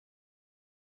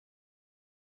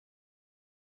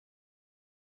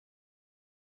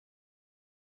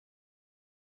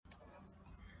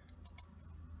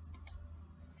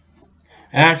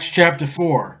Acts chapter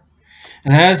 4.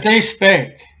 And as they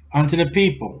spake unto the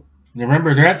people,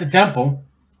 remember they're at the temple.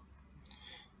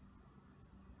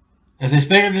 As they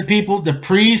spake unto the people, the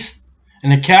priest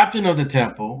and the captain of the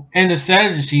temple and the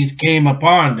Sadducees came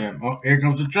upon them. Oh, here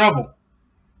comes the trouble.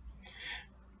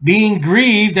 Being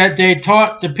grieved that they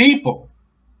taught the people.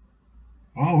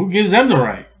 Oh, who gives them the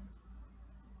right?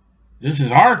 This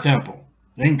is our temple.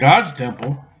 It ain't God's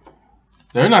temple.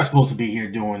 They're not supposed to be here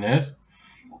doing this.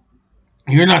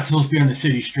 You're not supposed to be on the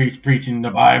city streets preaching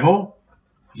the Bible.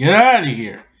 Get out of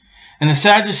here. And the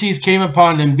Sadducees came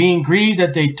upon them, being grieved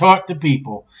that they taught the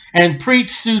people, and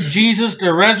preached to Jesus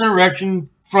the resurrection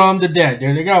from the dead.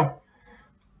 There they go.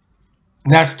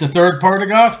 That's the third part of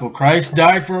the gospel. Christ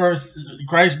died for us.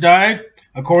 Christ died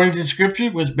according to the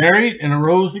scripture, was buried, and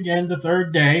arose again the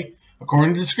third day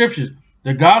according to the scriptures.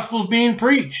 The gospel's being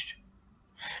preached.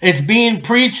 It's being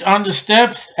preached on the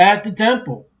steps at the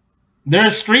temple.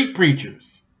 They're street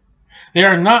preachers. They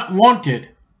are not wanted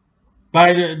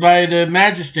by the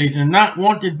magistrates. They're not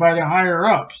wanted by the higher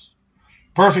ups.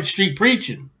 Perfect street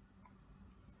preaching.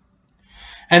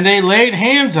 And they laid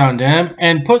hands on them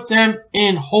and put them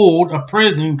in hold, a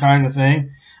prison kind of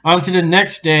thing, unto the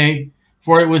next day,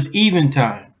 for it was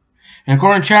eventime. And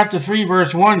according to chapter 3,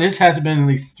 verse 1, this has been at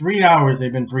least 3 hours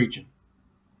they've been preaching.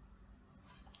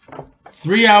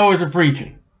 3 hours of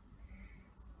preaching.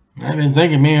 I've been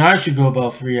thinking, man, I should go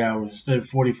about 3 hours instead of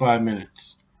 45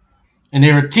 minutes. And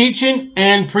they were teaching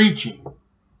and preaching.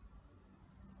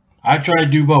 I try to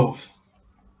do both.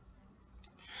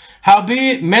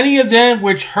 Howbeit, many of them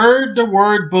which heard the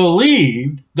word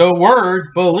believed,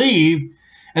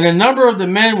 and the number of the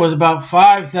men was about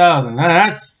 5,000. Now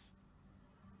that's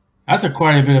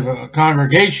quite a bit of a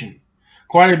congregation.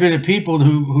 Quite a bit of people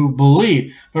who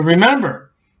believe. But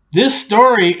remember, this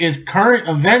story is current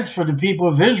events for the people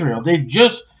of Israel. They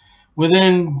just,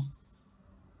 within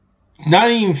not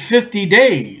even 50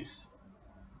 days,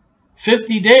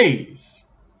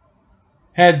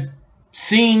 had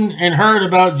seen and heard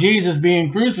about Jesus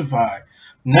being crucified.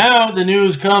 Now the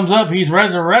news comes up, he's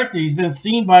resurrected. He's been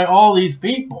seen by all these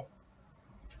people.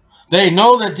 They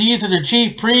know that these are the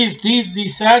chief priests,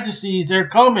 these Sadducees, they're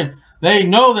coming. They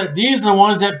know that these are the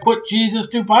ones that put Jesus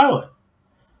to Pilate.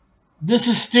 This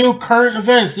is still current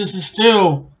events. This is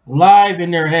still live in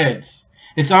their heads.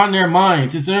 It's on their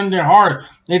minds. It's in their heart.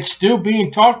 It's still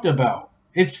being talked about.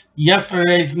 It's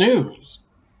yesterday's news.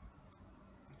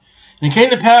 And it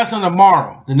came to pass on the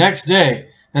morrow, the next day,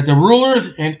 that the rulers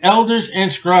and elders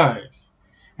and scribes,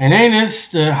 and Annas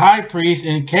the high priest,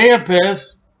 and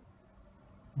Caiaphas,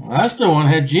 well, that's the one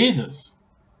that had Jesus.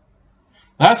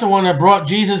 That's the one that brought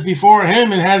Jesus before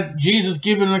him and had Jesus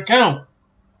give an account.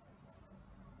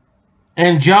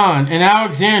 And John and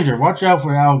Alexander. Watch out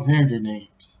for Alexander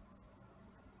names.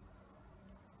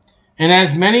 And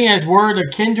as many as were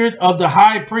the kindred of the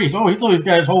high priest. Oh, he's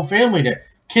got his whole family there.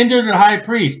 Kindred of the high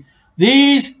priest.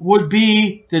 These would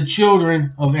be the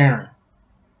children of Aaron.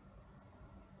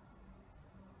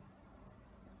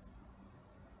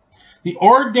 The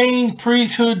ordained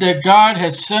priesthood that God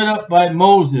has set up by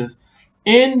Moses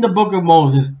in the book of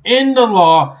Moses, in the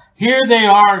law. Here they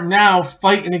are now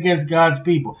fighting against God's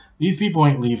people. These people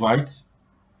ain't Levites.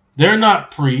 They're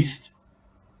not priests.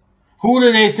 Who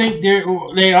do they think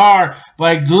they are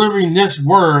by delivering this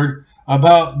word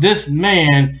about this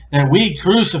man that we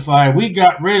crucified, we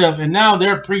got rid of, and now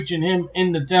they're preaching him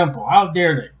in the temple? How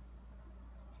dare they?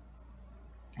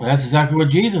 Well, that's exactly what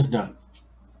Jesus done.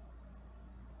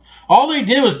 All they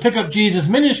did was pick up Jesus'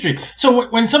 ministry. So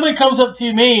when somebody comes up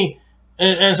to me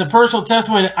as a personal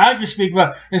testimony that I can speak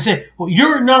about and say, well,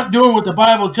 you're not doing what the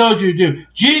Bible tells you to do.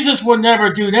 Jesus would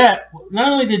never do that.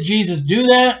 Not only did Jesus do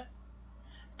that,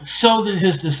 but so did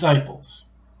his disciples.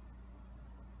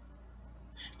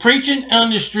 Preaching on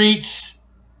the streets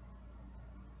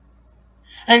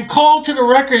and called to the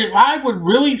record, if I would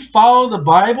really follow the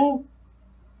Bible,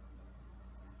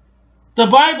 the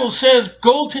Bible says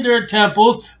go to their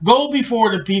temples, go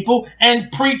before the people,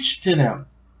 and preach to them.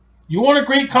 You want a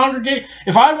great congregation?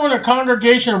 If I want a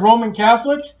congregation of Roman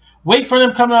Catholics, wait for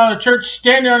them coming out of church,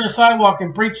 stand there on the sidewalk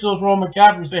and preach to those Roman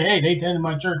Catholics and say, hey, they attended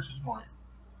my church this morning.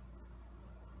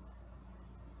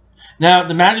 Now,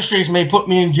 the magistrates may put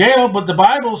me in jail, but the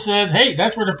Bible says, hey,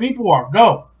 that's where the people are.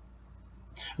 Go.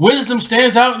 Wisdom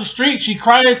stands out in the street. She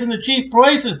cries in the chief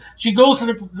places. She goes to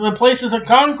the places of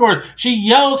concord. She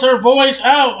yells her voice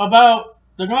out about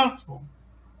the gospel.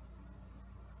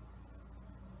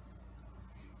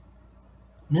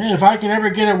 Man, if I can ever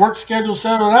get a work schedule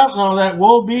settled out and all that,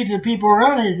 woe be to the people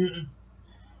around here.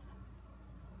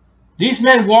 These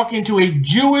men walk into a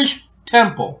Jewish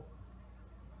temple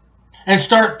and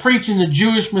start preaching the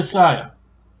Jewish Messiah.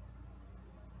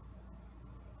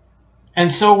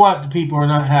 And so what? The people are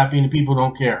not happy and the people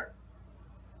don't care.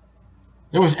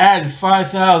 There was added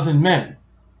 5,000 men.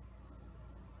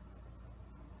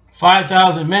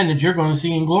 5,000 men that you're going to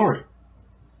see in glory.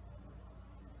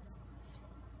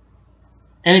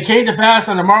 And it came to pass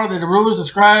on the morrow that the rulers, the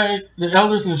scribes, the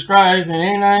elders and the scribes, and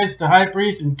Ananias, the high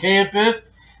priest, and Caiaphas,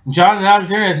 and John and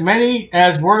Alexander, as many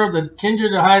as were of the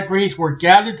kindred of the high priest, were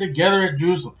gathered together at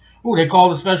Jerusalem. Ooh, they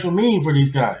called a special meeting for these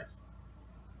guys.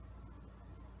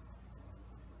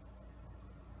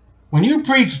 When you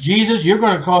preach Jesus, you're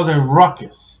going to cause a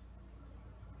ruckus.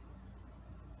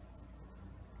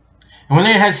 And when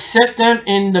they had set them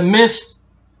in the midst,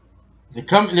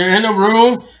 they're in a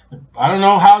room. I don't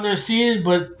know how they're seated,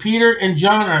 but Peter and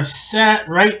John are sat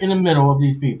right in the middle of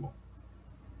these people.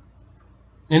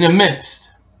 In the midst.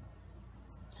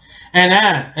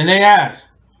 And they asked,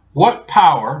 what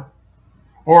power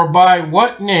or by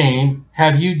what name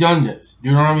have you done this?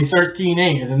 Deuteronomy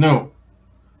 13:8 is a no.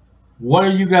 What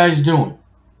are you guys doing?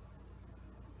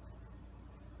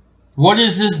 What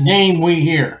is this name we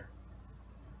hear?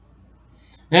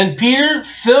 Then Peter,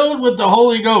 filled with the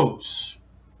Holy Ghost,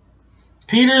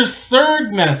 Peter's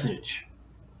third message.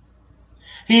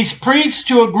 He's preached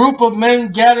to a group of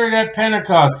men gathered at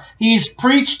Pentecost. He's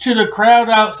preached to the crowd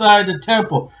outside the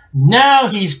temple. Now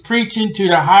he's preaching to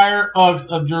the higher ups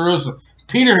of Jerusalem.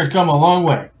 Peter has come a long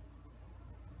way.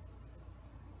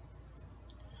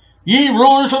 Ye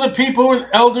rulers of the people and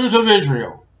elders of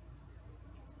Israel,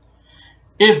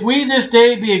 if we this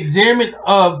day be examined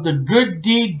of the good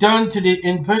deed done to the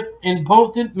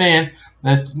impotent man,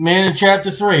 that's the man in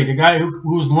chapter 3, the guy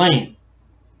who's lame.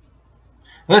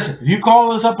 Listen, if you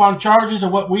call us up on charges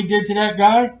of what we did to that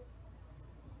guy,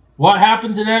 what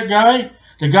happened to that guy,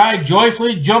 the guy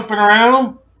joyfully jumping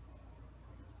around,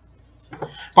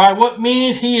 by what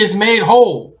means he is made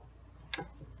whole.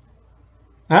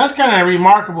 Now that's kind of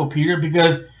remarkable, Peter,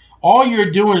 because all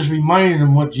you're doing is reminding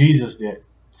them what Jesus did.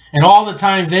 And all the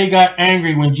times they got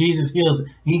angry when Jesus heals,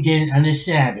 he did it on the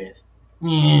Sabbath.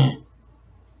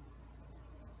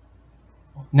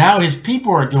 Now his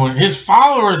people are doing it. His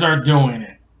followers are doing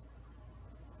it.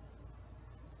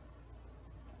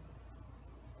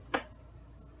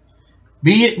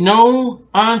 Be it known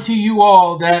unto you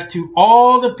all that to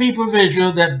all the people of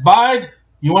Israel that by,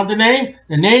 you want the name?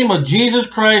 The name of Jesus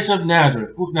Christ of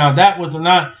Nazareth. Now that was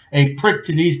not a prick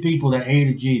to these people that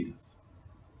hated Jesus.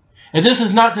 And this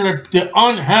is not to the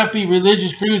unhappy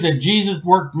religious crews that Jesus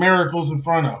worked miracles in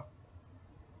front of.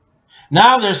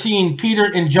 Now they're seeing Peter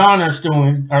and John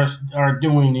are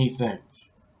doing these things.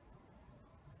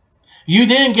 You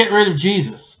didn't get rid of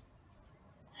Jesus.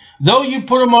 Though you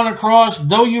put him on a cross,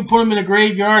 though you put him in a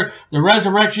graveyard, the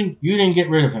resurrection, you didn't get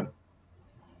rid of him.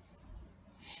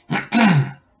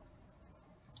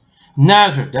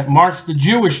 Nazareth, that marks the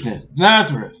Jewishness.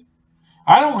 Nazareth.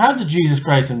 I don't have the Jesus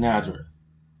Christ of Nazareth.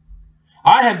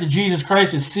 I have the Jesus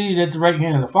Christ that's seated at the right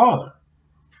hand of the Father.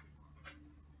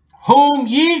 Whom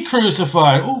ye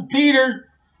crucified. Oh, Peter.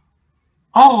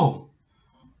 Oh.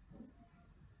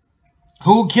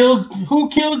 Who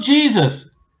killed Jesus?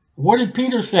 What did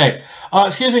Peter say?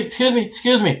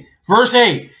 Excuse me. Verse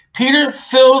 8. Peter,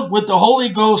 filled with the Holy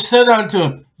Ghost, said unto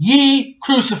him, ye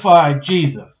crucified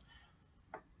Jesus.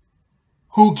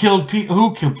 Who killed Peter?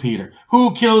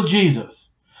 Who killed Jesus?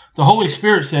 The Holy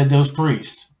Spirit said those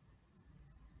priests.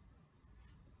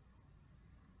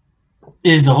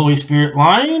 Is the Holy Spirit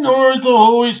lying, or is the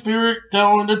Holy Spirit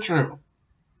telling the truth?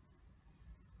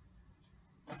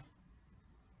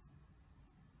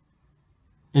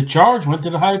 The charge went to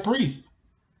the high priest.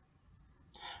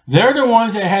 They're the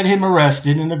ones that had him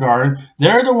arrested in the garden.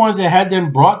 They're the ones that had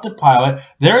them brought to Pilate.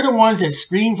 They're the ones that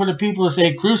screamed for the people to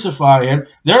say, crucify him.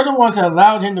 They're the ones that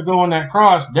allowed him to go on that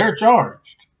cross. They're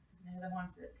charged. They're the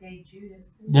ones that paid Judas.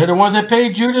 They're the ones that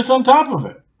paid Judas on top of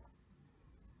it.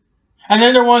 And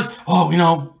then there was, oh, you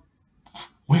know,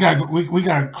 we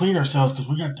gotta clean ourselves because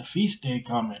we got the feast day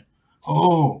coming.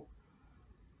 Oh.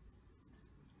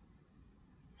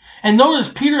 And notice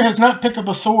Peter has not picked up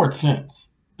a sword since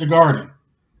the garden.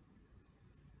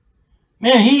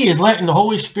 Man, he is letting the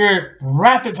Holy Spirit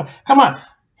wrap it. Come on.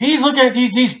 He's looking at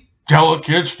these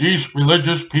delegates, these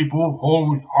religious people,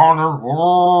 holy honor.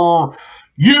 Oh,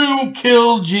 you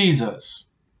killed Jesus.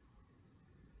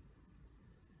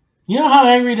 You know how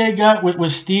angry they got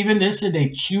with Stephen? They said they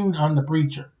chewed on the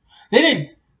preacher. They didn't,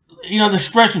 you know, the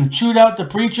expression, chewed out the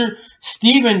preacher.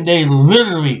 Stephen, they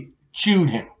literally chewed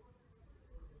him.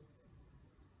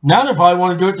 Now they probably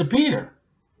want to do it to Peter.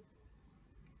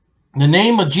 The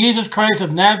name of Jesus Christ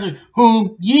of Nazareth,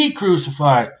 whom ye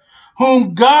crucified,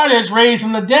 whom God has raised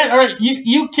from the dead. All right,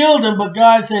 you killed him, but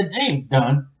God said, they ain't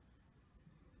done.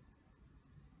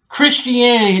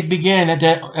 Christianity began at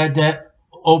that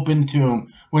open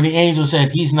tomb when the angel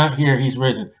said, "He's not here, he's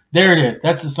risen." There it is.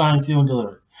 That's the sign, seal, and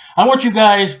delivered. I want you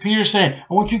guys, Peter saying,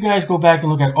 I want you guys to go back and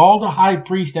look at all the high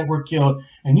priests that were killed,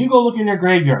 and you go look in their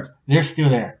graveyards. They're still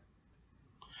there.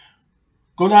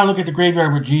 Go down and look at the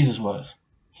graveyard where Jesus was.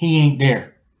 He ain't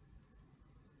there.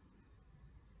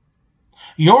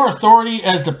 Your authority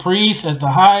as the priest, as the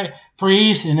high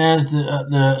priest, and as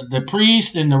the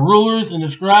priests and the rulers and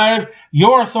the scribes,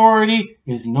 your authority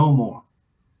is no more.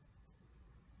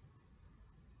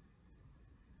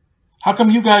 How come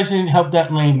you guys didn't help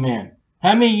that lame man?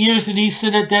 How many years did he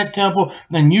sit at that temple?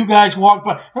 Then you guys walked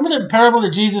by. Remember the parable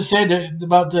that Jesus said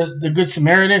about the Good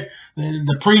Samaritan?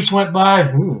 The priest went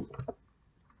by. Ooh,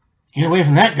 get away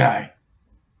from that guy.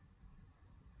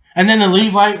 And then the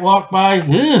Levite walked by.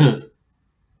 Ugh,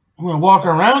 I'm going to walk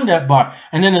around that bar.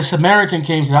 And then the Samaritan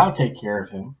came and said, I'll take care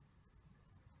of him.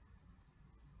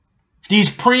 These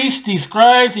priests, these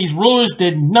scribes, these rulers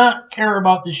did not care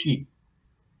about the sheep.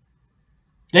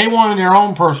 They wanted their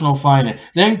own personal finance.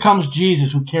 Then comes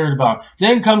Jesus, who cared about them.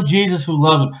 Then comes Jesus, who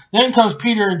loves them. Then comes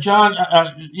Peter and John.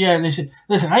 And they said,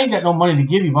 listen, I ain't got no money to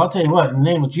give you, but I'll tell you what, in the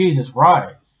name of Jesus,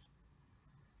 rise.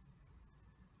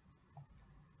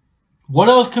 What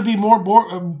else could be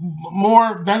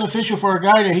more beneficial for a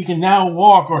guy that he can now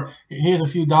walk, or here's a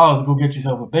few dollars to go get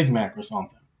yourself a Big Mac or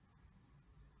something.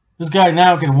 This guy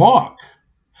now can walk.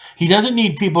 He doesn't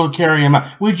need people to carry him out.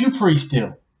 What did you priests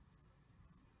do?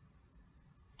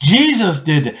 Jesus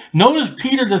did it. Notice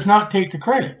Peter does not take the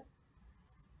credit.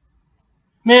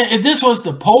 Man, if this was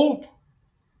the Pope,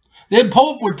 the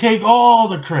Pope would take all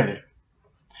the credit.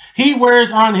 He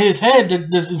wears on his head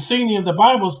this insignia of the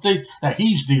Bible states that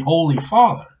he's the Holy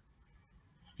Father.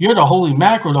 You're the Holy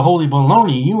Mackerel, the Holy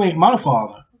Bologna. You ain't my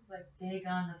father. It's like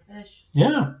Dagon the fish.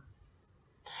 Yeah.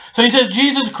 So he says,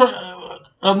 Jesus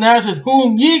of Nazareth,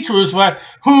 whom ye crucified,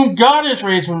 whom God has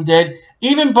raised from the dead,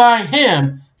 even by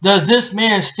him does this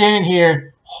man stand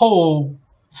here whole,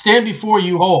 stand before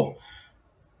you whole.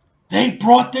 They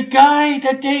brought the guy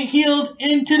that they healed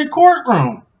into the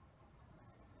courtroom.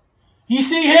 You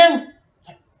see him?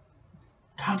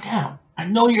 Calm down. I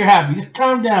know you're happy. Just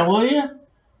calm down, will you?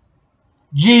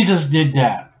 Jesus did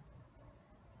that.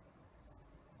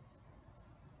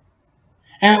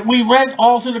 And we read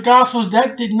all through the Gospels.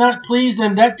 That did not please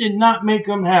them. That did not make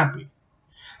them happy.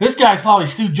 This guy's probably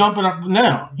still jumping up and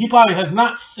down. He probably has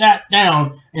not sat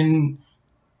down in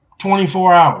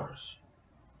 24 hours.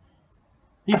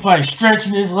 He's probably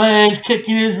stretching his legs,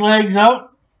 kicking his legs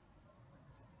up,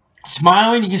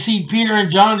 smiling. You can see Peter and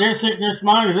John, they're sitting there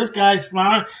smiling. This guy's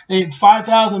smiling.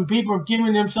 5,000 people are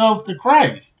giving themselves to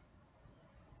Christ.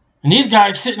 And these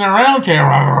guys sitting around here.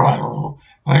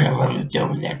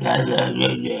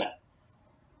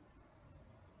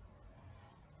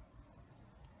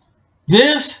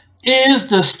 This is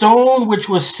the stone which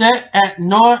was set at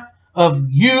naught of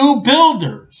you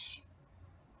builders,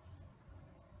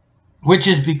 which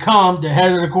has become the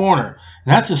head of the corner.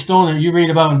 And that's the stone that you read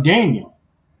about in Daniel.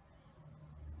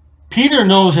 Peter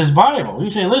knows his Bible.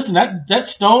 He's saying, listen, that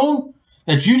stone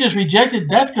that you just rejected,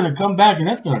 that's going to come back and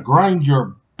that's going to grind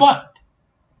your butt.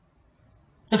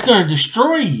 That's going to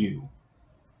destroy you.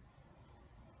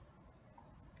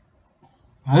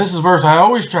 Now, this is a verse I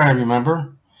always try to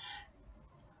remember.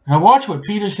 Now watch what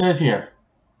Peter says here.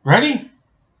 Ready?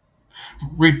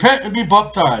 Repent and be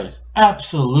baptized.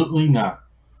 Absolutely not.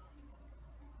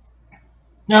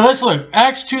 Now let's look.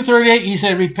 Acts 2:38, he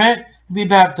said, repent and be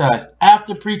baptized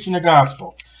after preaching the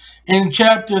gospel. In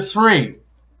chapter 3,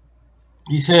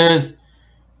 he says,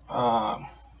 he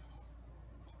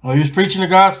was preaching the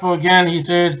gospel again. He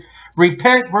said,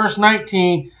 repent, verse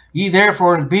 19, ye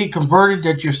therefore be converted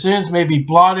that your sins may be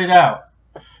blotted out.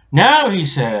 Now he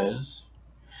says,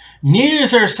 neither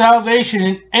is there salvation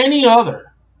in any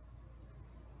other.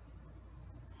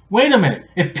 Wait a minute.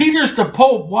 If Peter's the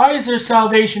Pope, why is there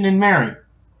salvation in Mary?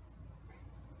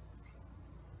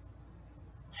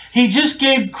 He just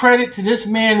gave credit to this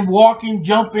man walking,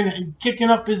 jumping, and kicking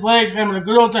up his legs, having a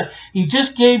good old time. He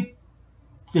just gave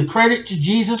the credit to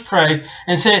Jesus Christ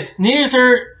and said, neither is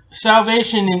there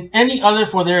salvation in any other,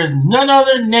 for there is none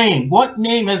other name. What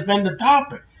name has been the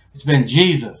topic? It's been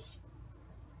Jesus.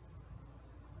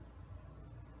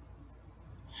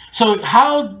 So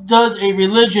how does a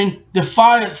religion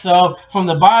defy itself from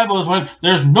the Bible when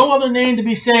there's no other name to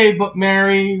be saved but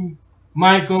Mary,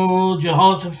 Michael,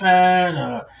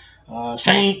 Jehoshaphat,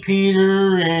 Saint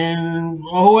Peter, and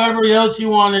whoever else you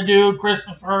want to do,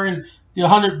 Christopher, and the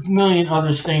 100 million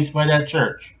other saints by that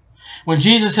church? When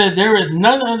Jesus says there is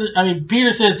none other,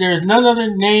 Peter says there is none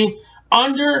other name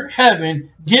under heaven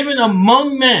given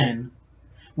among men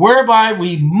whereby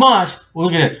we must,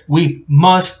 look at it, we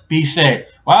must be saved.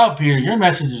 Wow, Peter, your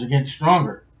messages are getting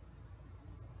stronger.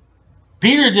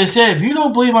 Peter just said, if you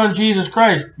don't believe on Jesus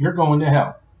Christ, you're going to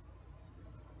hell.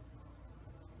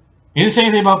 He didn't say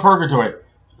anything about purgatory.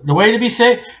 The way to be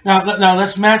saved. Now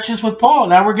let's match this with Paul.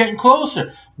 Now we're getting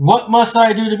closer. What must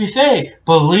I do to be saved?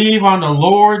 Believe on the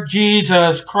Lord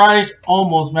Jesus Christ.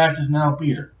 Almost matches now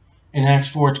Peter in Acts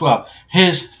 4:12.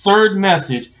 His third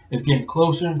message is getting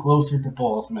closer and closer to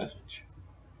Paul's message.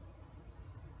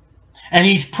 And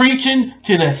he's preaching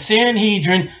to the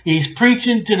Sanhedrin. He's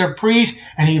preaching to the priests.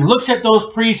 And he looks at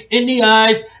those priests in the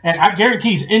eyes. And I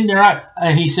guarantee he's in their eyes.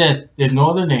 And he said, there's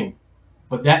no other name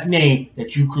but that name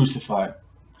that you crucified.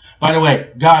 By the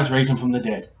way, God's raised him from the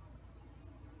dead.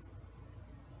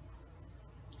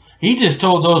 He just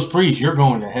told those priests, you're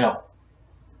going to hell.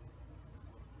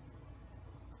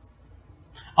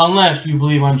 Unless you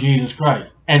believe on Jesus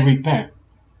Christ and repent.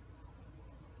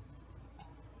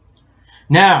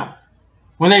 Now,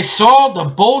 when they saw the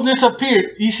boldness of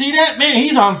Peter, you see that? Man,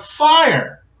 he's on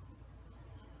fire.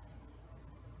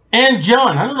 And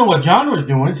John, I don't know what John was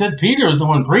doing. It said Peter was the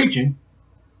one preaching.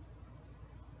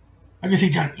 I can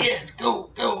see John, yes, go,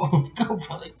 go, go,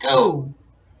 brother, go.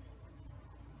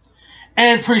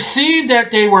 And perceived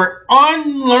that they were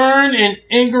unlearned and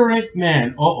ignorant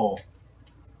men. Uh-oh.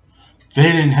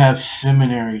 They didn't have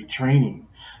seminary training.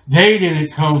 They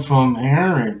didn't come from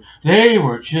Aaron. They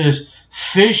were just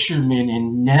fishermen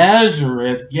in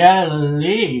Nazareth,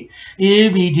 Galilee.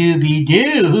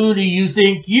 Ooby-dooby-doo, who do you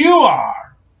think you are?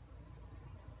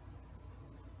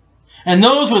 And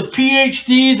those with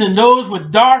PhDs and those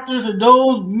with doctors and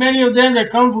those, many of them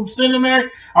that come from seminary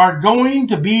are going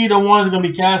to be the ones that are going to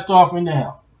be cast off into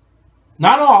hell.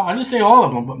 Not all, I didn't say all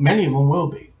of them, but many of them will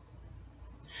be.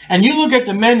 And you look at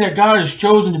the men that God has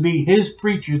chosen to be his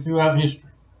preachers throughout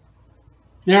history.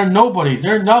 They're nobodies.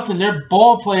 They're nothing. They're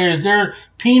ball players. They're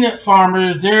peanut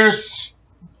farmers. They're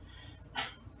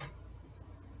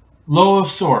low of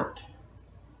sort.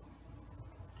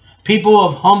 People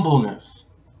of humbleness.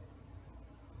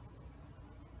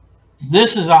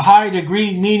 This is a high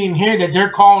degree meaning here that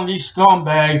they're calling these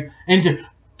scumbags into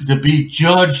to be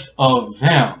judged of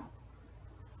them.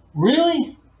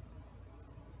 Really?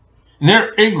 And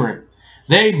they're ignorant.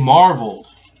 They marveled.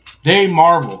 They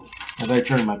marveled as I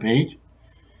turn my page.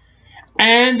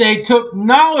 And they took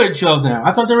knowledge of them.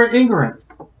 I thought they were ignorant.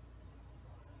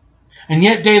 And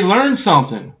yet they learned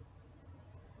something.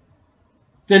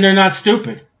 Then they're not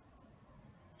stupid.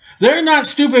 They're not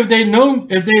stupid if they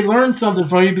learned something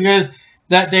from you because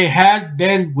that they had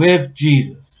been with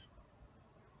Jesus.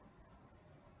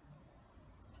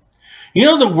 You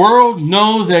know, the world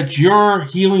knows that your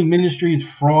healing ministry is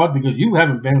fraud because you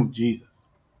haven't been with Jesus.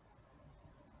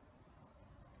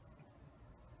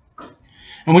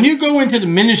 And when you go into the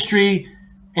ministry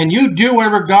and you do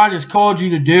whatever God has called you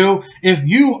to do, if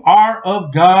you are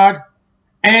of God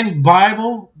and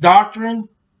Bible doctrine,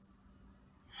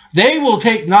 they will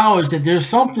take knowledge that there's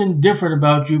something different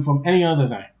about you from any other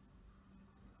thing.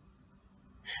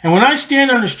 And when I stand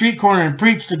on the street corner and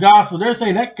preach the gospel, they're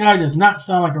saying that guy does not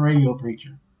sound like a radio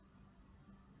preacher.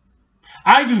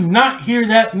 I do not hear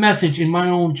that message in my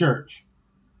own church.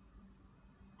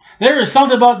 There is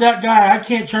something about that guy. I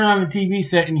can't turn on the TV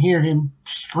set and hear him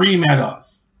scream at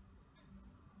us.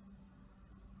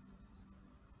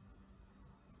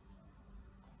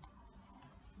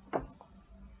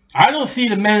 I don't see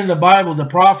the men in the Bible, the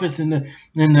prophets and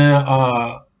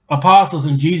the apostles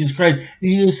and Jesus Christ.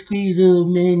 You squeeze little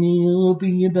man, you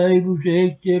open your Bible.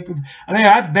 I mean,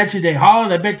 I bet you they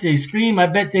hollered. I bet you they scream. I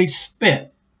bet they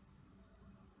spit.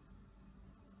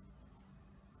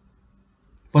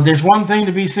 But there's one thing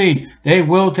to be seen. They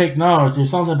will take knowledge. There's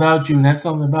something about you, and that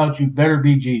something about you better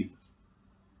be Jesus.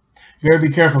 You better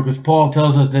be careful because Paul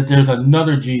tells us that there's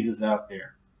another Jesus out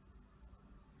there.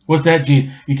 What's that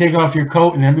Jesus? You take off your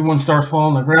coat and everyone starts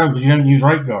falling on the ground because you haven't used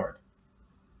right guard.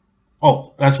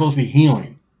 Oh, that's supposed to be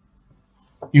healing.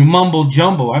 You mumble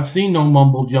jumble. I've seen no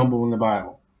mumble jumble in the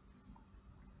Bible.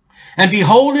 And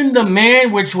beholding the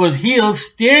man which was healed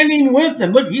standing with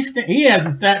him. Look, he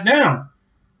hasn't sat down.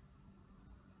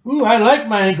 Ooh, I like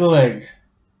my ankle legs.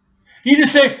 He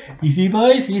just said, you see,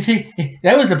 boys? You see,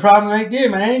 that was the problem right there.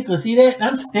 My ankle, see that?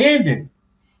 I'm standing.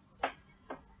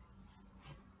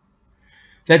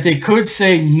 That they could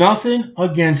say nothing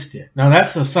against it. Now,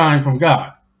 that's a sign from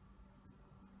God.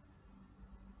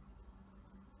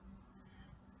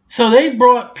 So they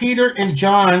brought Peter and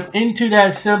John into that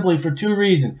assembly for two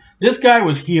reasons. This guy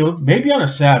was healed, maybe on a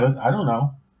Sabbath, I don't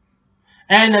know.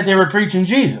 And that they were preaching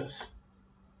Jesus.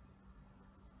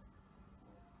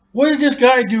 What did this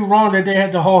guy do wrong that they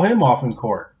had to haul him off in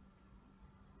court?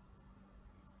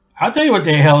 I'll tell you what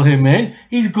they held him in.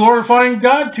 He's glorifying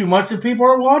God too much that people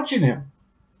are watching him.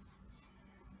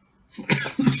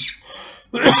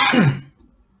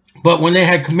 But when they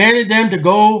had commanded them to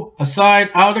go aside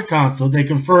out of the council, they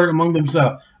conferred among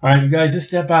themselves. All right, you guys, just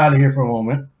step out of here for a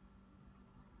moment.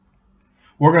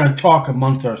 We're going to talk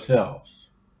amongst ourselves.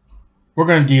 We're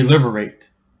going to deliberate.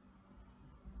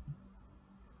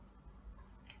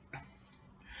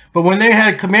 But when they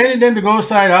had commanded them to go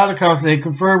aside out of the council, they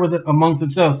conferred with it amongst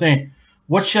themselves, saying,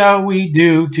 what shall we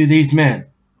do to these men?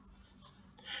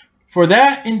 For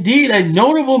that indeed a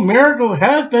notable miracle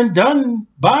has been done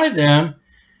by them,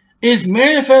 is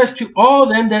manifest to all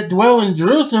them that dwell in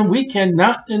Jerusalem. We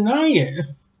cannot deny it.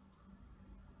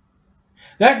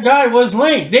 That guy was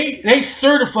lame. They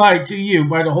certified to you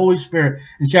by the Holy Spirit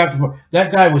in chapter 4.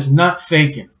 That guy was not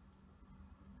faking.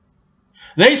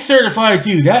 They certified to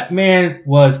you that man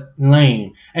was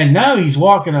lame. And now he's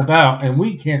walking about and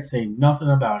we can't say nothing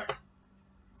about it.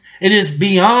 It is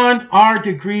beyond our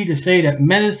decree to say that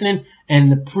medicine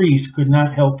and the priest could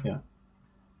not help him.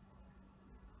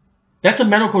 That's a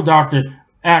medical doctor,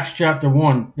 Acts chapter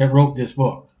 1, that wrote this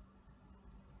book.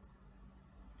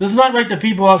 This is not like the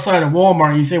people outside of Walmart.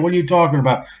 And you say, what are you talking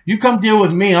about? You come deal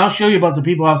with me, and I'll show you about the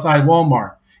people outside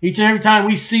Walmart. Each and every time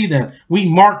we see them, we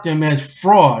mark them as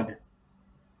fraud.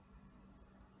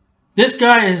 This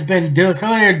guy has been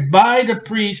declared by the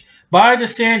priest, by the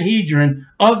Sanhedrin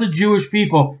of the Jewish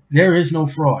people, there is no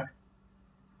fraud.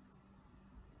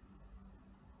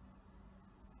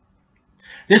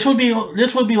 This would be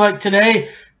like today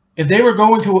if they were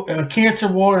going to a cancer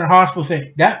ward in a hospital,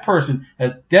 say that person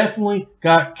has definitely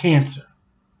got cancer,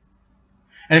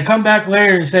 and come back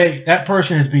later and say that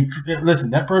person has been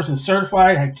that person is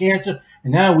certified had cancer,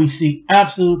 and now we see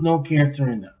absolute no cancer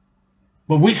in them,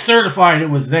 but we certified it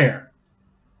was there.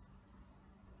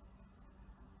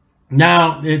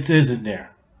 Now it isn't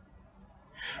there.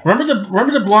 Remember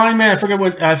the blind man?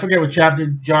 I forget what chapter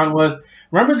John was.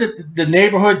 Remember that the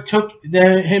neighborhood took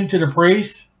him to the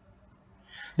priest?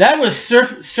 That was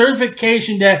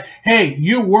certification that, hey,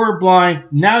 you were blind,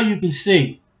 now you can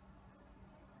see.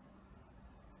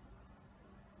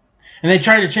 And they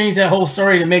tried to change that whole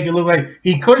story to make it look like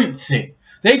he couldn't see.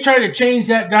 They tried to change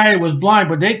that guy that was blind,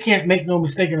 but they can't make no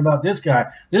mistake about this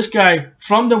guy. This guy,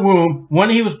 from the womb, when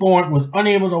he was born, was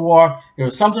unable to walk. There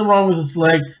was something wrong with his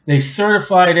leg. They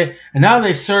certified it, and now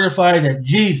they certified that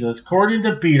Jesus, according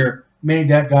to Peter, made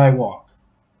that guy walk.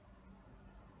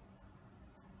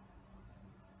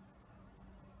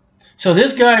 So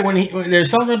this guy, when there's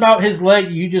something about his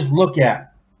leg you just look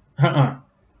at.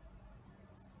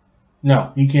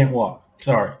 No, he can't walk.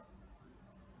 Sorry.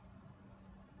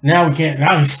 Now we can't.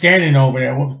 Now he's standing over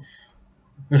there.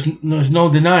 There's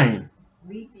no denying.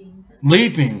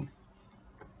 Leaping.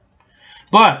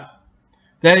 But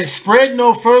that it spread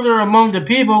no further among the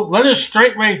people, let us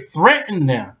straightway threaten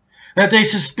them, that they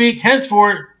should speak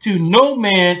henceforth to no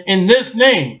man in this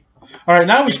name. All right,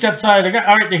 now we step aside.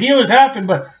 All right, the healings happened,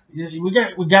 but we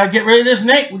got to get rid of this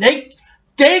name.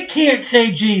 They can't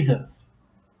say Jesus.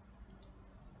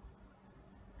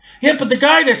 Yeah, but the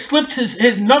guy that slipped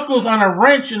his knuckles on a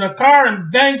wrench in a car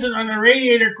and bangs it on the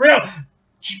radiator grill.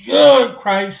 Oh,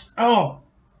 Christ. Oh.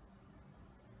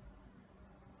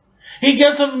 He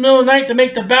gets up in the middle of the night to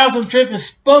make the bathroom trip and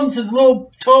spums his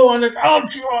little toe on it. Oh,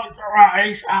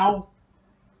 Christ. Ow.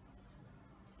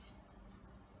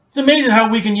 It's amazing how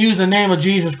we can use the name of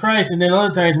Jesus Christ and then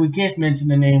other times we can't mention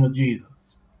the name of Jesus.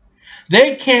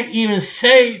 They can't even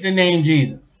say the name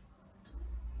Jesus.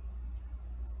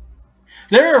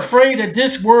 They're afraid that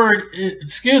this word,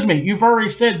 you've already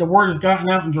said the word has gotten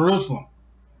out in Jerusalem.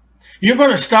 You're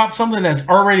going to stop something that's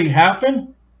already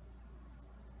happened?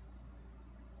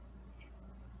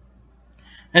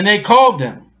 And they called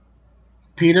them,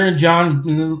 Peter and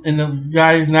John and the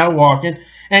guy who's now walking,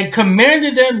 and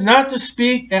commanded them not to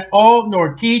speak at all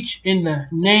nor teach in the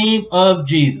name of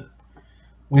Jesus.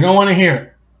 We don't want to hear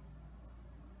it.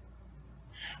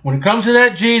 When it comes to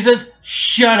that Jesus,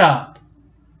 shut up.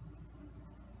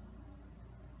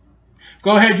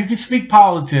 Go ahead, you can speak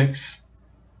politics.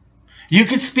 You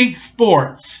can speak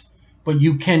sports, but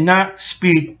you cannot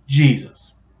speak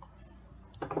Jesus.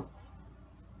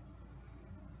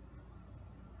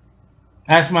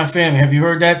 Ask my family, have you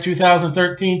heard that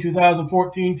 2013,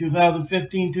 2014,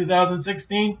 2015,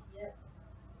 2016? Yeah.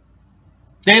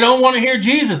 They don't want to hear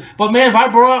Jesus. But man, if I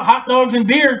brought out hot dogs and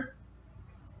beer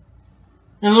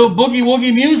and a little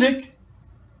boogie-woogie music,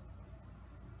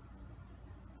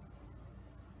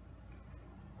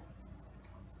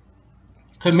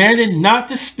 commanded not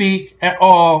to speak at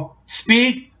all,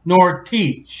 speak nor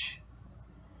teach.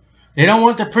 They don't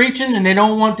want the preaching and they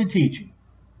don't want the teaching.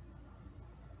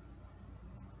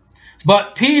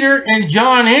 But Peter and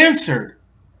John answered.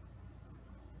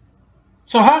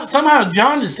 So somehow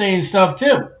John is saying stuff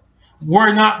too.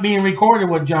 We're not being recorded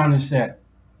what John has said.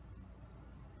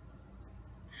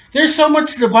 There's so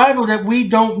much of the Bible that we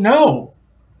don't know.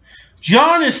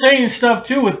 John is saying stuff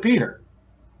too with Peter.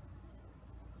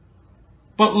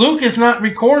 But Luke is not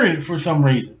recording it for some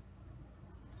reason.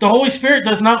 The Holy Spirit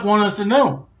does not want us to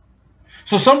know.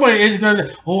 So somebody is going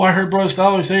to, oh, I heard Brother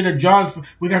Stoller say that John,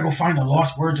 we got to go find the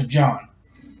lost words of John.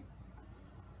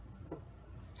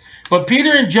 But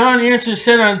Peter and John answered,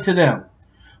 said unto them,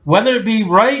 whether it be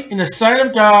right in the sight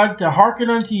of God to hearken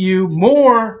unto you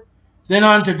more than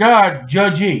unto God,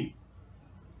 judge ye.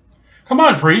 Come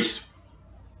on, priest.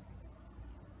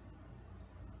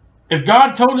 If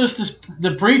God told us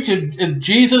to preach it, if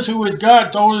Jesus, who is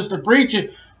God, told us to preach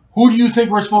it, who do you think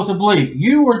we're supposed to believe?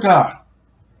 You or God?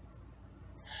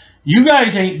 You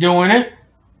guys ain't doing it.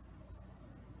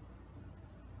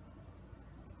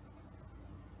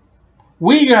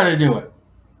 We got to do it.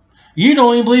 You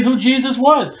don't even believe who Jesus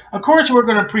was. Of course we're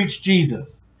going to preach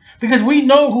Jesus. Because we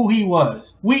know who he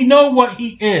was. We know what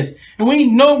he is. And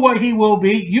we know what he will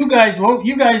be. You guys won't.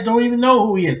 You guys don't even know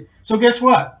who he is. So guess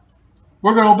what?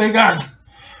 We're going to obey God.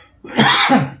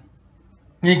 And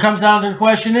it comes down to the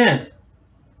question is,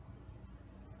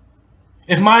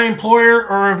 if my employer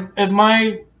or if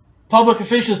my public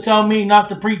officials tell me not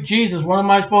to preach Jesus, what am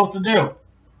I supposed to do?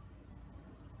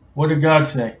 What did God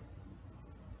say?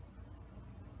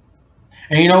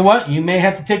 And you know what? You may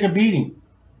have to take a beating.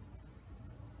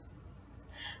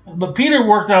 But Peter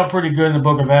worked out pretty good in the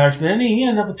book of Acts. Then he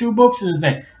ended up with 2 books in his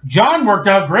name. John worked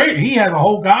out great. He has a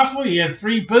whole gospel. He has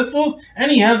 3 epistles.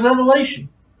 And he has Revelation.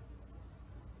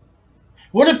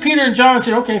 What if Peter and John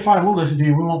said, okay, fine, we'll listen to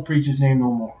you. We won't preach his name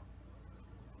no more.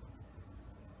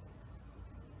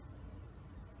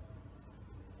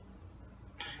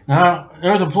 Now,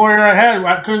 there was an employer I had.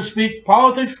 I couldn't speak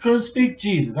politics, couldn't speak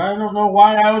Jesus. I don't know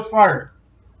why I was fired.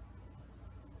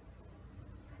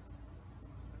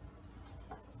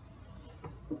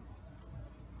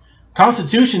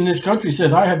 Constitution in this country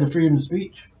says I have the freedom of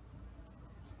speech.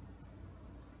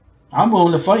 I'm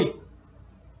willing to fight.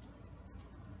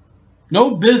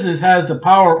 No business has the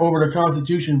power over the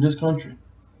Constitution of this country.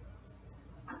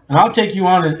 And I'll take you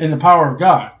on in the power of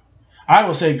God. I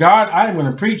will say, God, I'm going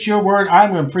to preach your word.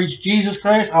 I'm going to preach Jesus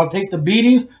Christ. I'll take the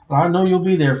beatings, but I know you'll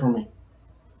be there for me.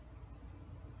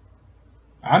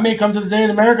 I may come to the day in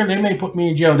America, they may put me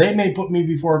in jail. They may put me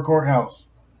before a courthouse.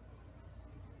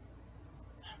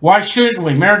 Why shouldn't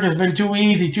we? America's been too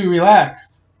easy, too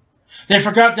relaxed. They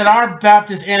forgot that our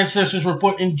Baptist ancestors were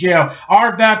put in jail.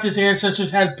 Our Baptist ancestors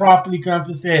had property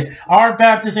confiscated. Our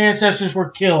Baptist ancestors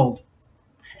were killed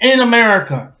in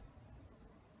America.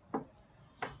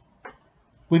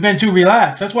 We've been too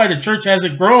relaxed. That's why the church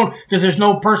hasn't grown, because there's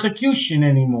no persecution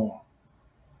anymore.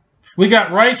 We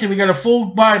got rights and we got a full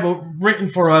Bible written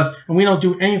for us, and we don't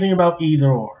do anything about either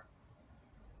or.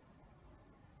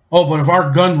 Oh, but if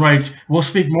our gun rights, we'll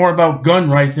speak more about gun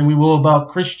rights than we will about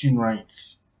Christian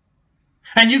rights.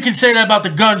 And you can say that about the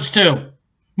guns too.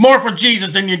 More for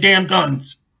Jesus than your damn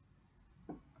guns.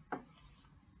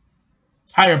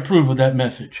 I approve of that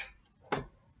message.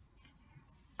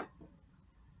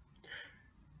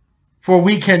 For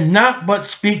we cannot but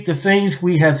speak the things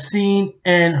we have seen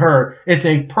and heard. It's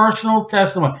a personal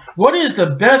testimony. What is the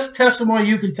best testimony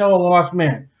you can tell a lost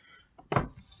man?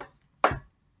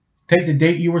 Take the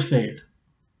date you were saved.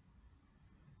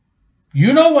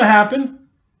 You know what happened.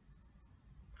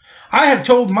 I have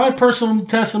told my personal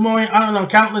testimony, I don't know,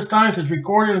 countless times. It's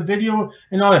recorded in video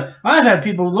and all that. I've had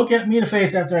people look at me in the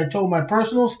face after I told my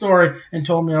personal story and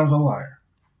told me I was a liar.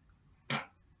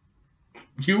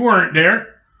 You weren't there.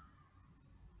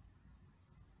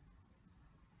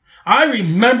 I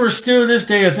remember still to this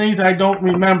day the things I don't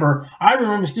remember. I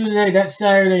remember still today that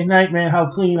Saturday night, man, how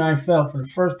clean I felt for the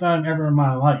first time ever in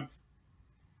my life.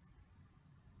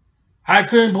 I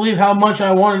couldn't believe how much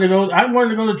I wanted to go. I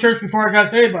wanted to go to church before I got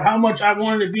saved, but how much I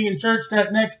wanted to be in church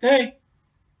that next day.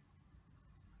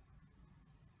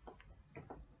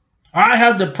 I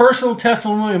have the personal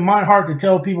testimony in my heart to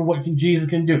tell people what Jesus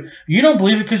can do. You don't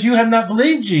believe it because you have not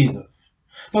believed Jesus.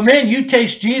 But man, you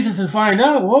taste Jesus and find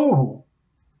out, whoa.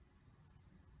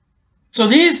 So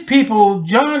these people,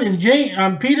 John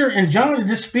and Peter and John, are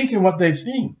just speaking what they've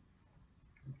seen.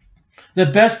 The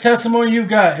best testimony you've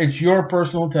got, it's your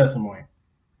personal testimony.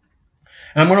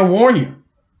 And I'm going to warn you,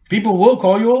 people will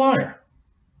call you a liar.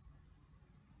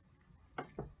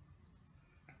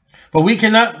 But we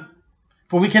cannot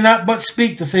but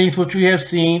speak the things which we have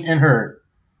seen and heard.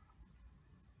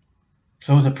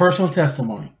 So it's a personal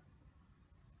testimony.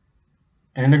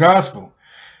 And the gospel.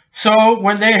 So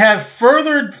when they have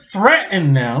further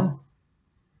threatened them,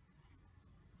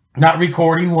 not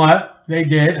recording what they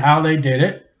did, how they did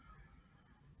it,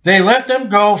 they let them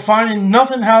go, finding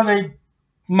nothing how they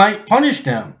might punish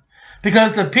them.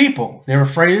 Because the people, they're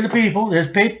afraid of the people. There's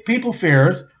people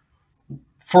fears.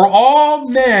 For all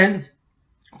men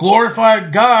glorify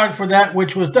God for that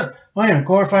which was done. Oh yeah,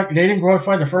 they didn't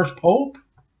glorify the first pope?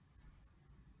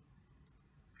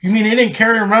 You mean they didn't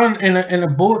carry him around in a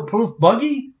bulletproof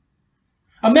buggy?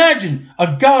 Imagine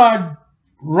a God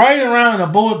riding around in a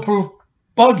bulletproof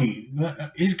buggy.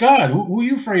 He's God. Who are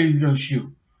you afraid he's going to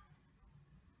shoot?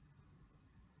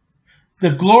 The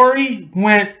glory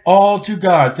went all to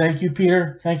God. Thank you,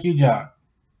 Peter. Thank you, John.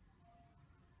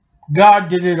 God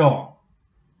did it all.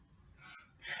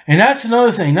 And that's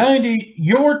another thing. Not only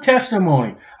your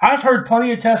testimony. I've heard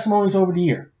plenty of testimonies over the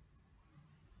year.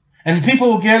 And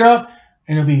people will get up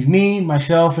and it'll be me,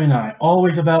 myself, and I.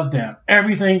 Always about them.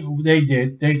 Everything they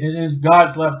did,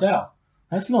 God's left out.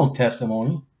 That's no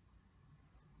testimony.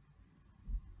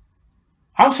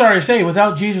 I'm sorry to say,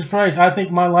 without Jesus Christ, I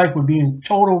think my life would be in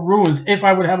total ruins if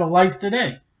I would have a life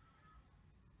today.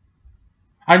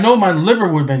 I know my liver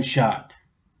would have been shot.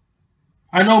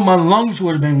 I know my lungs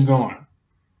would have been gone.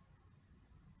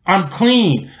 I'm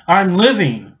clean. I'm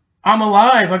living. I'm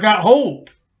alive. I got hope.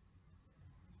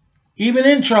 Even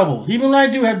in troubles, even when I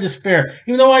do have despair,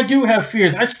 even though I do have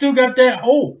fears, I still got that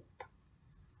hope.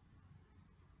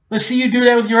 Let's see you do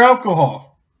that with your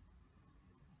alcohol.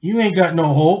 You ain't got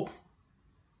no hope.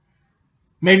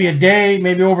 Maybe a day,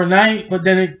 maybe overnight, but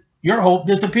then your hope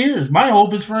disappears. My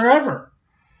hope is forever.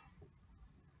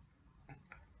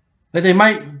 That they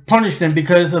might punish them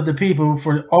because of the people,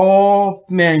 for all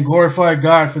men glorify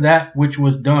God for that which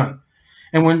was done.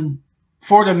 And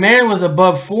for the man was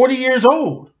above 40 years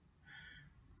old.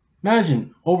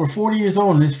 Imagine, over 40 years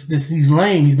old, he's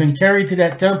lame. He's been carried to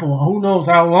that temple, who knows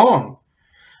how long,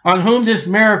 on whom this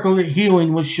miracle of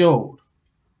healing was showed.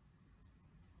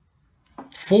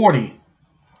 40.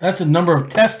 That's a number of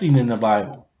testing in the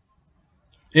Bible.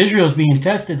 Israel's being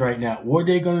tested right now. What are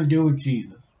they going to do with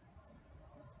Jesus?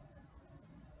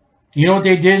 You know what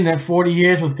they did in that 40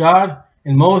 years with God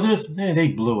and Moses? They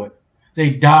blew it. They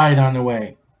died on the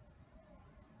way.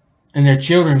 And their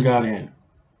children got in.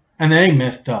 And they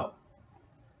messed up.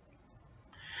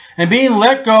 And being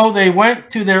let go, they went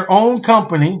to their own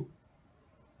company.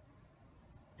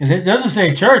 And it doesn't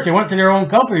say church. They went to their own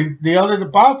company, the other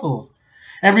apostles,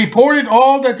 and reported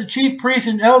all that the chief priests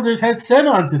and elders had said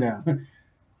unto them.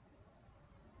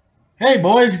 Hey,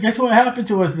 boys, guess what happened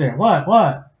to us there?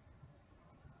 What?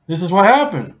 This is what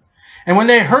happened. And when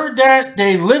they heard that,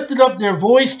 they lifted up their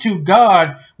voice to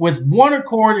God with one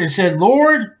accord and said,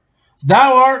 Lord,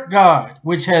 thou art God,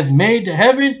 which has made the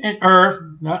heaven and earth,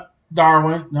 not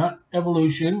Darwin, not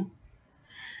evolution,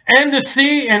 and the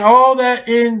sea and all that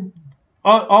in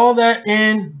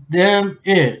them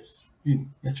is.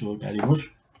 That's really bad English.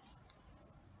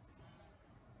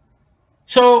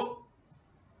 So,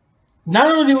 not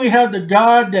only do we have the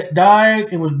God that died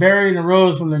and was buried and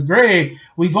rose from the grave,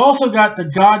 we've also got the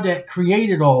God that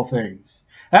created all things.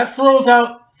 That throws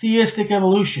out theistic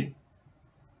evolution.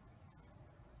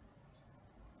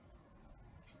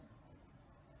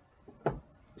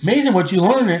 Amazing what you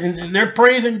learn, and they're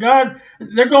praising God.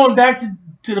 They're going back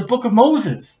to the book of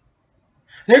Moses.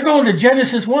 They're going to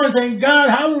Genesis 1 saying, God,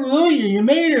 hallelujah, you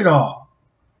made it all.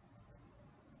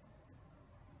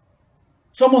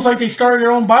 It's almost like they started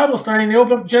their own Bible study and they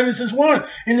opened up Genesis 1.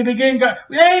 In the beginning, God,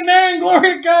 amen,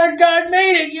 glory to God, God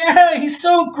made it. Yeah, he's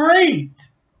so great.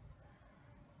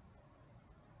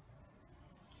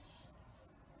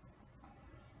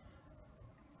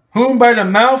 Whom by the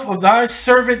mouth of thy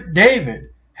servant David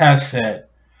hath said,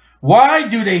 why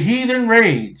do the heathen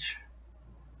rage?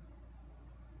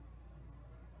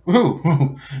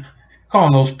 Ooh,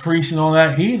 calling those priests and all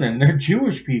that heathen. They're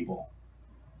Jewish people.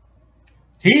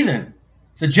 Heathen.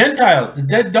 The Gentiles, the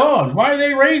dead dogs. Why are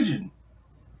they raging?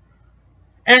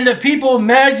 And the people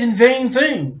imagine vain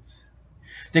things.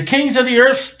 The kings of the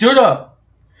earth stood up,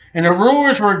 and the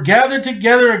rulers were gathered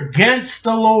together against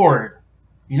the Lord.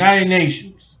 United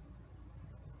Nations.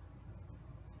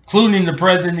 Including the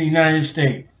President of the United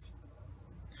States.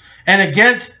 And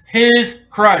against his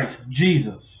Christ,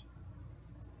 Jesus.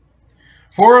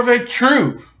 For of a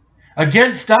truth,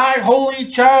 against thy holy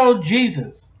child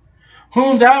Jesus,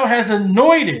 whom thou hast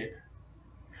anointed,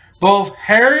 both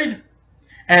Herod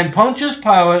and Pontius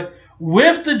Pilate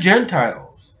with the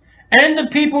Gentiles and the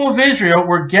people of Israel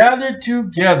were gathered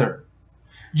together.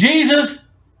 Jesus,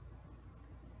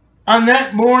 on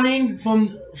that morning from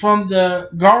the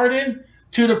garden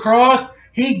to the cross,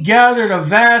 he gathered a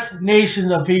vast nation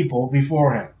of people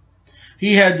before him.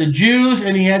 He had the Jews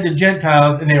and he had the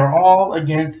Gentiles, and they were all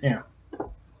against him.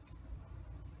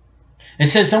 It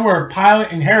says somewhere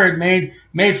Pilate and Herod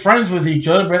made friends with each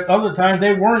other, but other times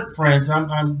they weren't friends.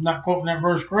 I'm not quoting that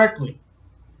verse correctly.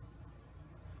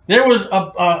 There was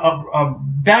a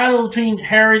battle between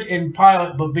Herod and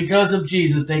Pilate, but because of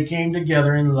Jesus, they came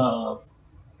together in love.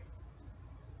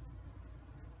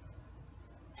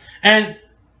 And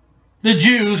the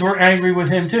Jews were angry with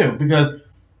him too, because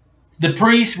the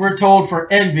priests were told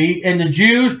for envy, and the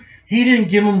Jews, he didn't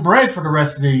give them bread for the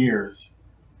rest of their years.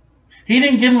 He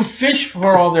didn't give them fish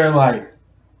for all their life.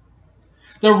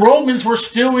 The Romans were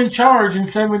still in charge in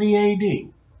 70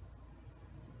 AD.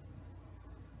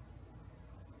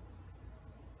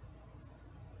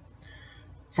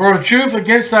 For of truth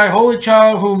against thy holy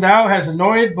child, whom thou hast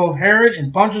anointed, both Herod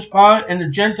and Pontius Pilate and the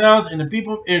Gentiles and the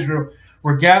people of Israel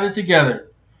were gathered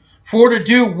together, for to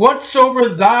do whatsoever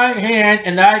thy hand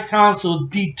and thy counsel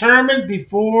determined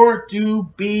before to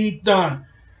be done.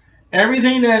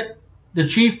 Everything that the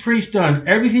chief priest done,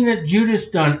 everything that Judas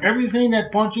done, everything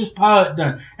that Pontius Pilate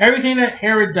done, everything that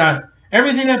Herod done,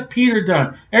 everything that Peter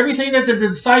done, everything that the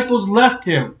disciples left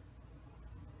him,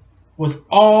 was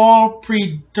all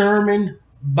predetermined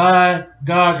by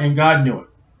God, and God knew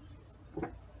it.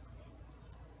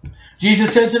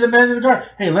 Jesus said to the men in the garden,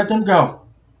 hey, let them go.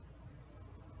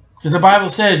 Because the Bible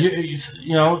says,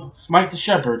 you know, smite the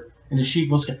shepherd and the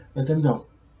sheep will scatter. Let them go.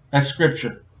 That's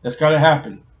scripture. That's got to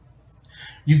happen.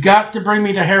 You got to bring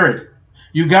me to Herod.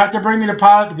 You got to bring me to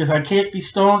Pilate, because I can't be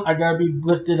stoned. I got to be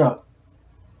lifted up.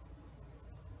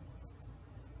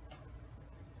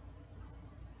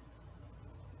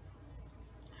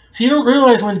 So you don't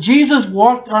realize when Jesus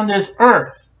walked on this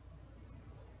earth,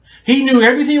 he knew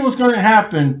everything was going to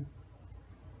happen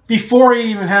before it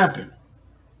even happened.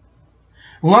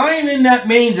 Lying in that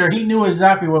manger, he knew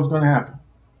exactly what was going to happen.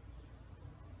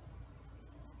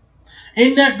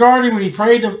 In that garden, when he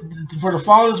prayed for the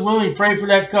Father's will, he prayed for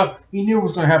that cup, he knew it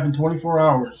was going to happen 24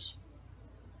 hours.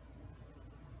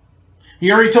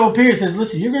 He already told Peter, he says,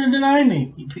 listen, you're going to deny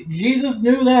me. Jesus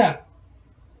knew that.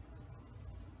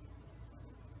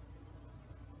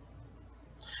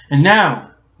 And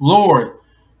now, Lord,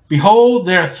 behold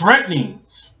their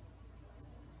threatenings,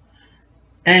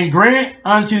 and grant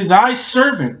unto thy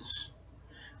servants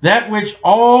that which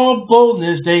all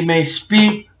boldness they may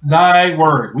speak thy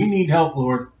word. We need help,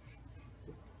 Lord,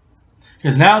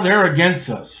 because now they're against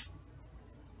us.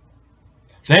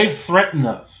 They've threatened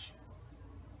us.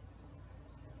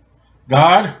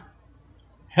 God,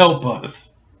 help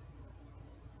us.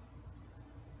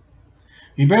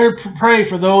 You better pray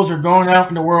for those who are going out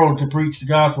in the world to preach the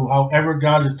gospel however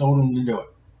God has told them to do it.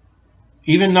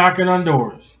 Even knocking on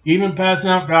doors. Even passing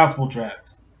out gospel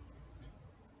tracts.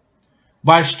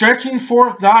 By stretching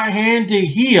forth thy hand to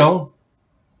heal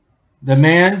the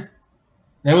man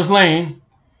that was lame,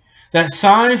 that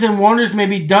signs and wonders may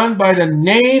be done by the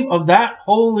name of that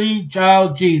holy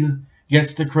child Jesus,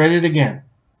 gets the credit again.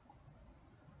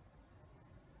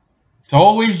 It's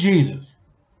always Jesus.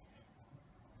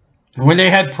 And when they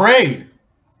had prayed,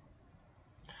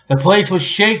 the place was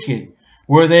shaken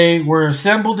where they were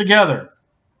assembled together.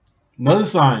 Another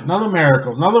sign, another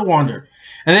miracle, another wonder.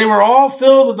 And they were all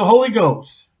filled with the Holy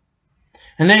Ghost.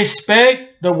 And they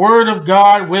spake the word of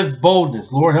God with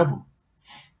boldness. Lord, help them.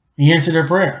 He answered their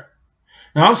prayer.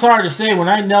 Now, I'm sorry to say, when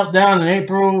I knelt down in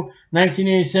April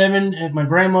 1987 at my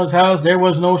grandma's house, there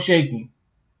was no shaking.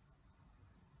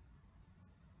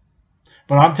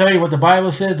 But I'll tell you what the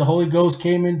Bible says. The Holy Ghost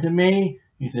came into me.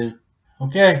 He said,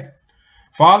 okay,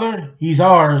 Father, he's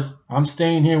ours. I'm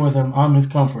staying here with him. I'm his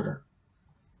comforter.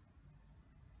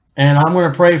 And I'm going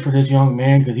to pray for this young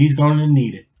man because he's going to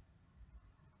need it.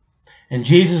 And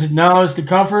Jesus acknowledged the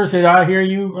comforter, said, I hear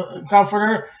you,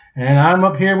 comforter. And I'm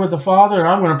up here with the Father, and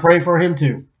I'm going to pray for him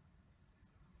too.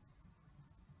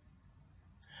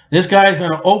 This guy is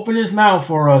going to open his mouth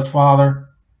for us, Father.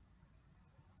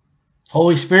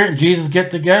 Holy Spirit and Jesus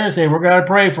get together and say, we're going to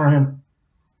pray for him.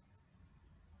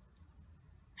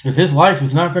 Because his life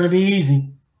is not going to be easy.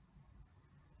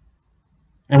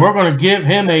 And we're going to give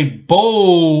him a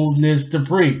boldness to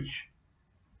preach.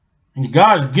 And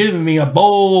God's given me a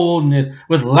boldness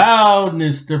with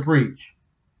loudness to preach.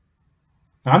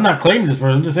 Now, I'm not claiming this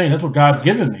verse. I'm just saying that's what God's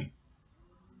given me.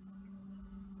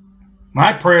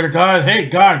 My prayer to God is, hey,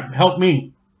 God, help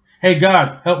me. Hey,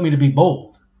 God, help me to be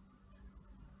bold.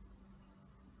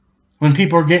 When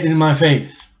people are getting in my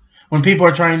face. When people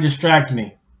are trying to distract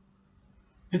me.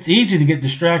 It's easy to get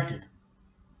distracted.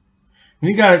 When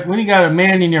you got a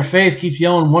man in your face keeps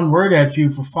yelling one word at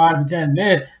you for 5 to 10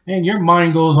 minutes, man, your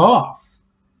mind goes off.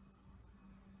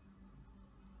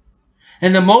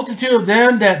 And the multitude of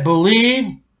them that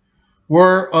believed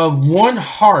were of one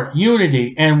heart,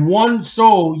 unity, and one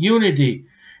soul, unity.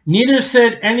 Neither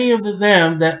said any of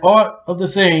them that aught of the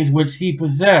things which he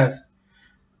possessed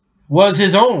was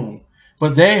his own,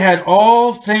 but they had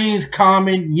all things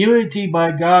common, unity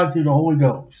by God through the Holy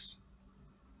Ghost.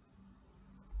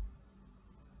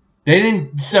 They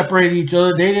didn't separate each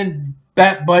other. They didn't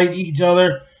backbite each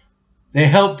other. They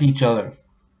helped each other.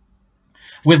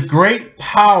 With great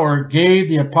power gave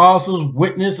the apostles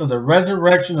witness of the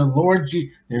resurrection of the Lord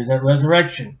Jesus. There's that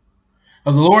resurrection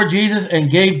of the Lord Jesus,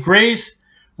 and gave grace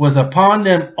was upon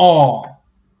them all.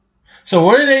 So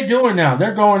what are they doing now?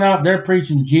 They're going out, they're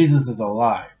preaching Jesus is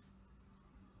alive.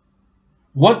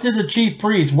 What did the chief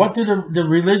priests, what did the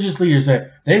religious leaders say?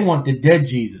 They want the dead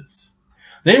Jesus.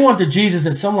 They want the Jesus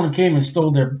that someone came and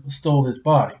stole his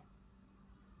body.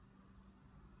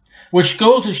 Which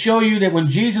goes to show you that when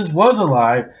Jesus was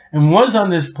alive and was on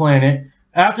this planet,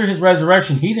 after his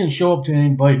resurrection, he didn't show up to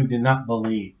anybody who did not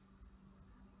believe.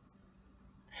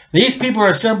 These people are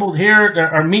assembled here,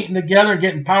 are meeting together,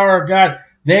 getting power of God.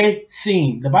 They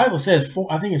seen. The Bible says,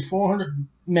 I think it's 400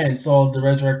 men saw the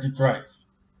resurrected Christ.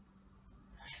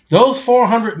 Those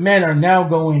 400 men are now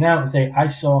going out and say, I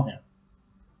saw him.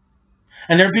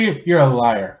 And they're being, you're a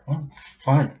liar. Well,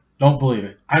 fine. Don't believe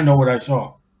it. I know what I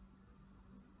saw.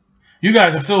 You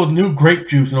guys are filled with new grape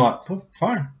juice and all that.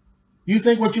 Fine. You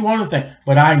think what you want to think.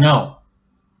 But I know.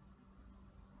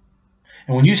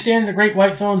 And when you stand in the great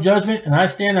white throne judgment and I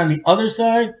stand on the other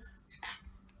side,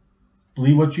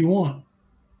 believe what you want.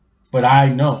 But I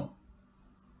know.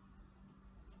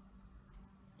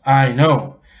 I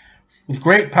know. With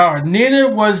great power. Neither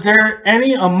was there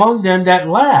any among them that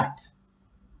lacked.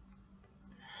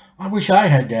 I wish I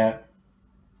had that.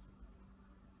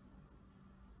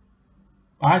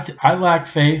 I lack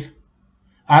faith.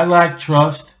 I lack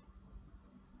trust.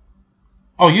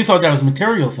 Oh, you thought that was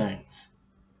material things.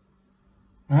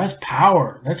 That's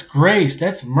power. That's grace.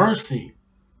 That's mercy.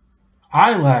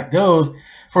 I lack those.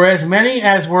 For as many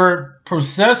as were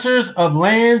possessors of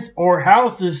lands or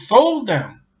houses sold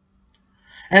them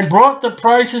and brought the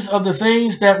prices of the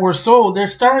things that were sold. They're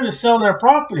starting to sell their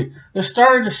property. They're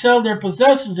starting to sell their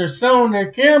possessions. They're selling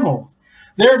their camels.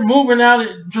 They're moving out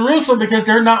of Jerusalem because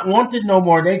they're not wanted no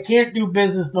more. They can't do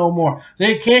business no more.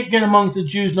 They can't get amongst the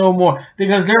Jews no more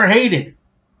because they're hated.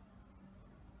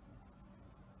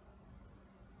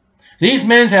 These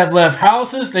men have left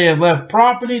houses, they have left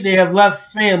property, they have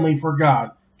left family for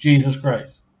God, Jesus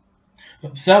Christ.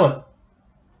 So sell it.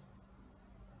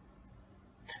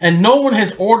 And no one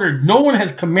has ordered, no one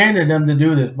has commanded them to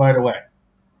do this, by the way.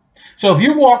 So if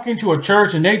you walk into a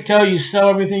church and they tell you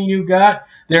sell everything you got,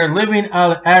 they're living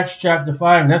out of Acts chapter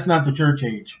 5, and that's not the church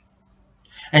age.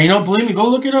 And you don't believe me? Go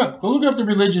look it up. Go look up the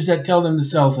religions that tell them to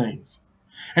sell things.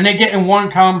 And they get in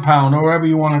one compound, or whatever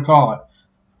you want to call it.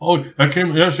 Oh,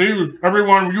 see,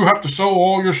 everyone, you have to sell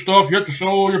all your stuff. You have to sell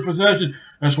all your possessions.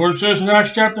 That's what it says in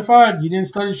Acts chapter 5. You didn't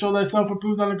study, show thyself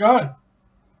approved unto God.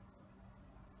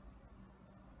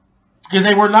 Because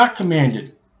they were not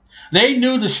commanded. They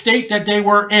knew the state that they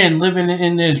were in, living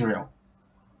in Israel.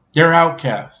 They're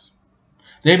outcasts.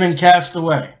 They've been cast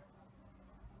away.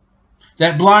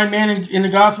 That blind man in the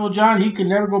Gospel of John, he can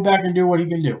never go back and do what he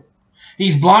can do.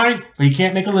 He's blind, but he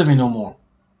can't make a living no more.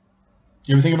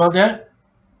 You ever think about that?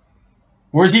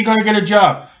 Where's he going to get a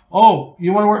job? Oh,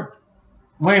 you want to work?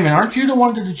 Wait a minute, aren't you the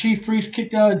one that the chief priest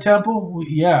kicked out of the temple?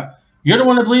 Yeah. You're the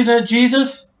one that believes that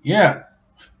Jesus? Yeah.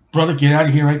 Brother, get out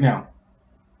of here right now.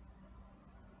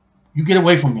 You get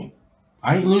away from me.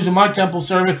 I ain't losing my temple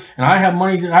service, and I have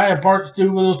money, I have parts to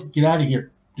do with those. Get out of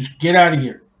here. Just get out of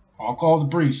here. I'll call the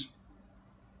priest.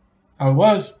 How it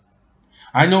was.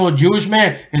 I know a Jewish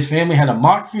man, his family had a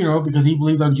mock funeral because he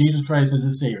believed on Jesus Christ as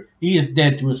his Savior. He is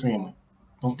dead to his family.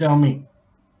 Don't tell me.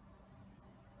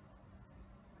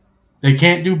 They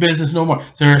can't do business no more.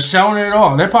 So they're selling it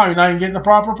all. They're probably not even getting the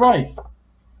proper price.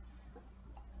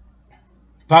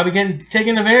 Probably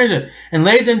taking advantage of it. And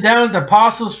laid them down at the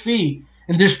apostles' feet.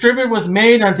 And distributed was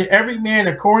made unto every man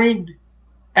according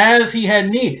as he had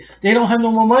need. They don't have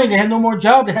no more money. They had no more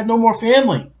job. They had no more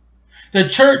family. The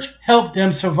church helped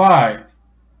them survive.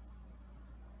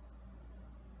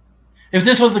 If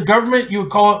this was the government, you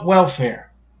would call it welfare.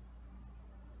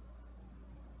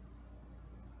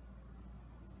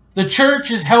 The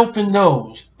church is helping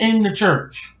those in the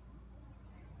church.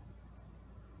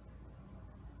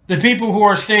 The people who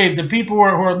are saved, the people who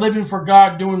are living for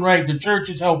God, doing right, the church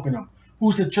is helping them.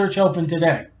 Who's the church helping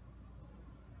today?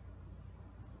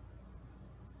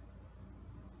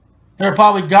 There are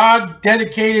probably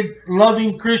God-dedicated,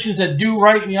 loving Christians that do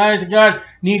right in the eyes of God,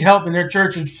 need help in their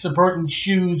church and supporting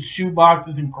shoes, shoe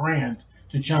boxes, and crayons.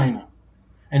 to China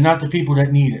and not the people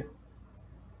that need it.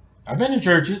 I've been in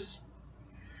churches.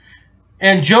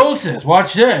 And Joseph,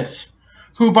 watch this,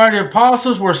 who by the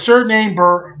apostles were surnamed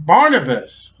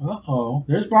Barnabas. Uh-oh,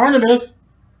 there's Barnabas,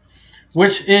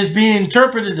 which is being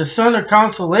interpreted the son of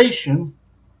consolation,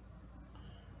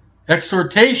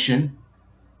 exhortation.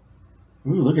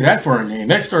 Ooh, look at that for a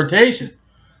name, exhortation.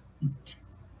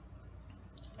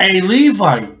 A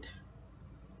Levite.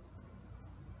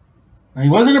 Now, he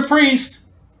wasn't a priest.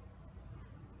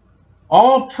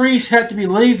 All priests had to be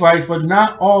Levites, but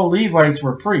not all Levites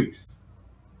were priests.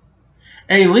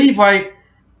 A Levite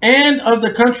and of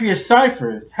the country of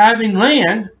Cyprus, having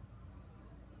land,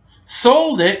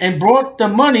 sold it and brought the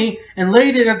money and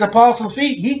laid it at the apostles'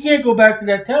 feet. He can't go back to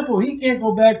that temple. He can't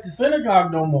go back to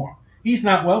synagogue no more. He's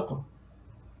not welcome.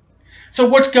 So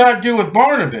what's God do with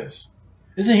Barnabas?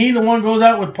 Isn't he the one who goes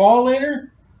out with Paul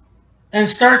later and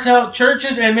starts out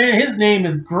churches? And man, his name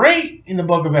is great in the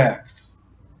book of Acts.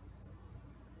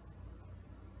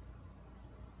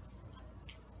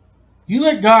 You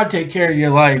let God take care of your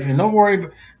life and don't worry.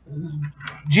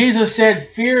 Jesus said,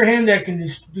 fear him that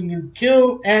can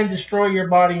kill and destroy your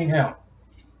body in hell.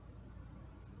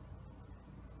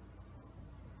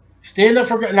 Stand up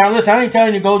for God. Now listen, I ain't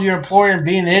telling you to go to your employer and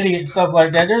be an idiot and stuff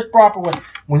like that. There's proper way.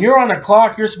 When you're on the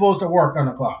clock, you're supposed to work on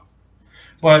the clock.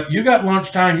 But you got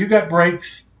lunchtime, you got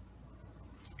breaks,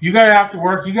 you got after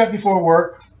work, you got before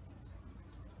work.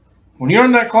 When you're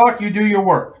on that clock, you do your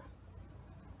work.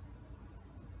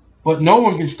 But no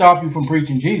one can stop you from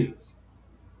preaching Jesus.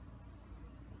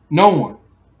 No one.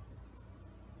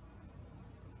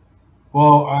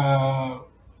 Well,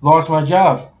 lost my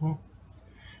job.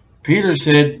 Peter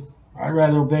said, I'd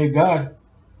rather obey God.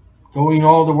 Go in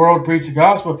all the world, preach the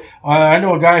gospel. I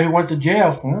know a guy who went to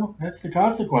jail. Well, that's the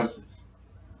consequences.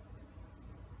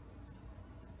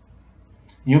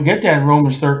 You'll get that in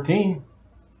Romans 13.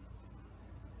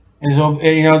 And so,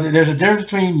 you know, there's a difference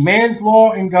between man's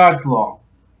law and God's law.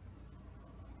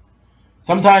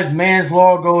 Sometimes man's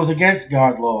law goes against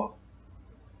God's law.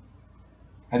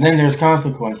 And then there's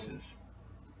consequences.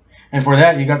 And for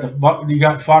that, you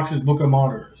got Fox's Book of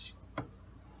Martyrs.